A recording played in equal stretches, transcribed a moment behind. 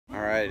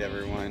Alright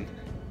everyone,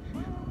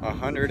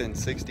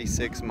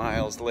 166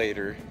 miles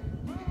later,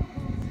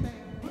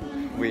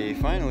 we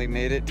finally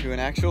made it to an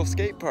actual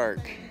skate park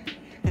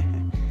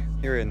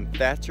here in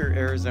Thatcher,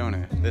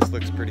 Arizona. This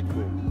looks pretty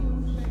cool.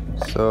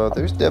 So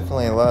there's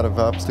definitely a lot of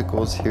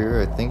obstacles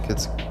here. I think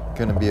it's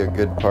going to be a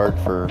good park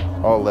for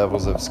all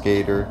levels of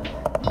skater.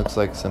 Looks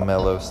like some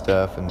mellow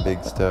stuff and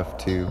big stuff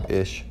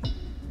too-ish.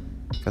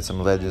 Got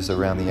some ledges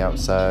around the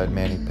outside,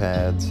 mani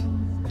pads,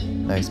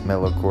 nice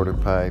mellow quarter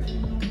pipe.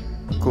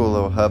 Cool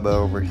little hub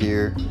over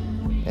here,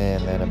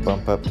 and then a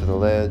bump up to the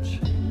ledge.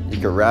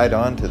 You can ride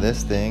onto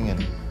this thing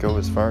and go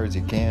as far as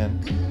you can.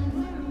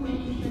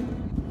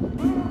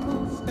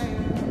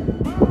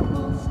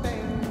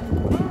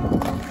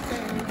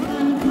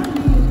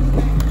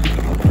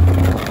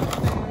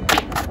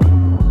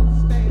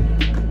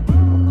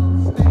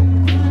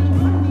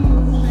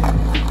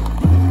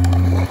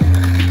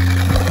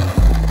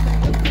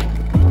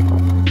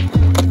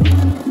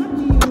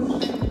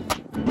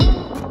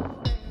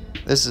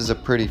 This is a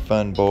pretty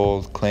fun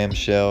bowl,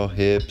 clamshell,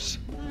 hips,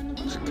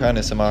 kind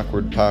of some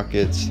awkward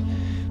pockets,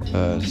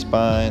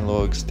 spine,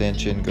 little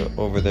extension go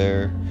over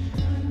there.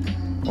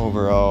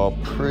 Overall,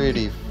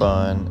 pretty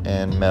fun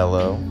and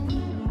mellow.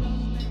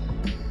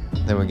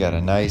 Then we got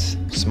a nice,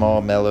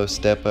 small, mellow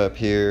step up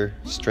here,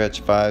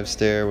 stretch 5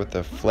 stair with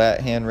a flat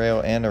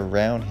handrail and a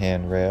round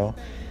handrail.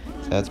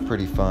 So that's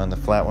pretty fun. The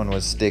flat one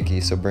was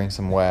sticky, so bring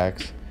some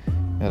wax.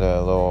 Got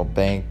a little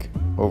bank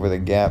over the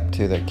gap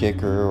to the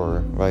kicker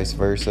or vice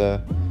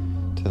versa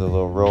to the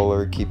little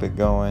roller, keep it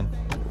going.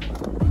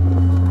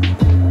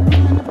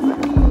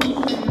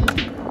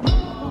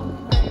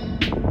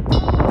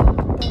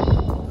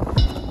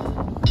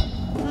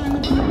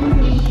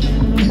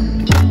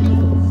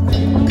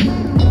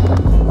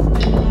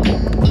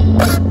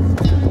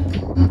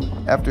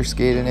 After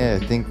skating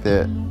it, I think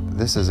that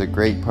this is a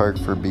great park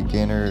for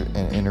beginner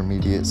and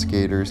intermediate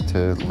skaters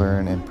to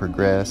learn and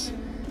progress,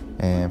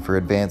 and for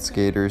advanced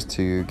skaters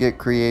to get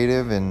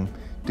creative and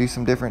do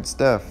some different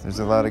stuff. There's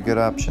a lot of good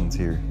options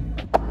here.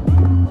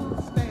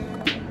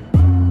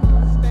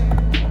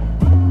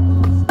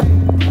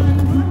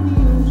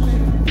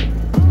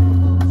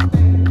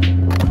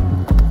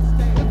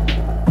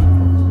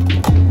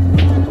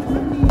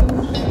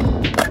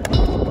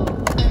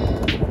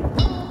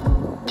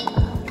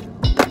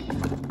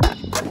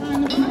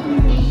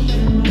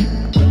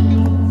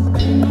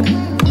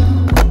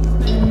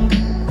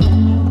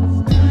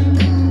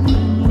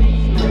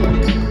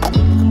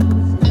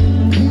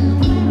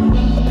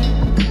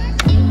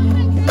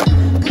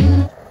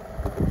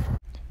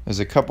 There's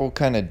a couple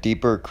kind of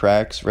deeper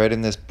cracks right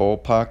in this bowl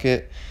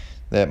pocket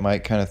that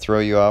might kind of throw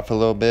you off a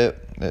little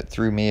bit. That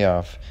threw me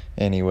off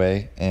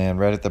anyway, and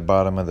right at the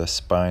bottom of the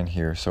spine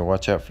here, so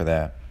watch out for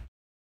that.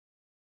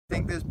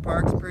 Think this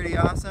park's pretty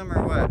awesome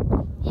or what?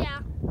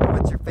 Yeah.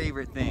 What's your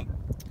favorite thing?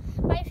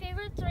 My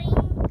favorite thing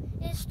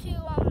is to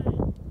drop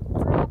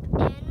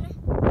in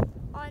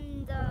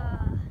on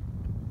the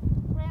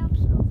ramps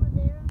over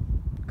there.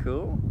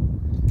 Cool.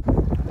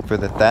 For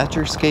the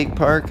Thatcher skate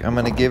park, I'm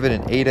going to give it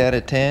an 8 out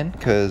of 10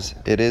 because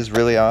it is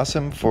really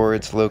awesome for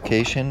its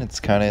location. It's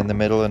kind of in the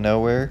middle of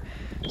nowhere.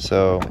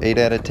 So 8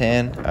 out of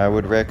 10, I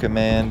would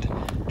recommend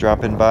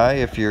dropping by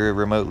if you're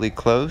remotely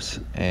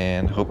close,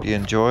 and hope you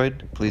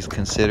enjoyed. Please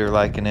consider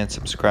liking and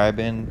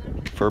subscribing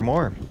for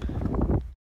more.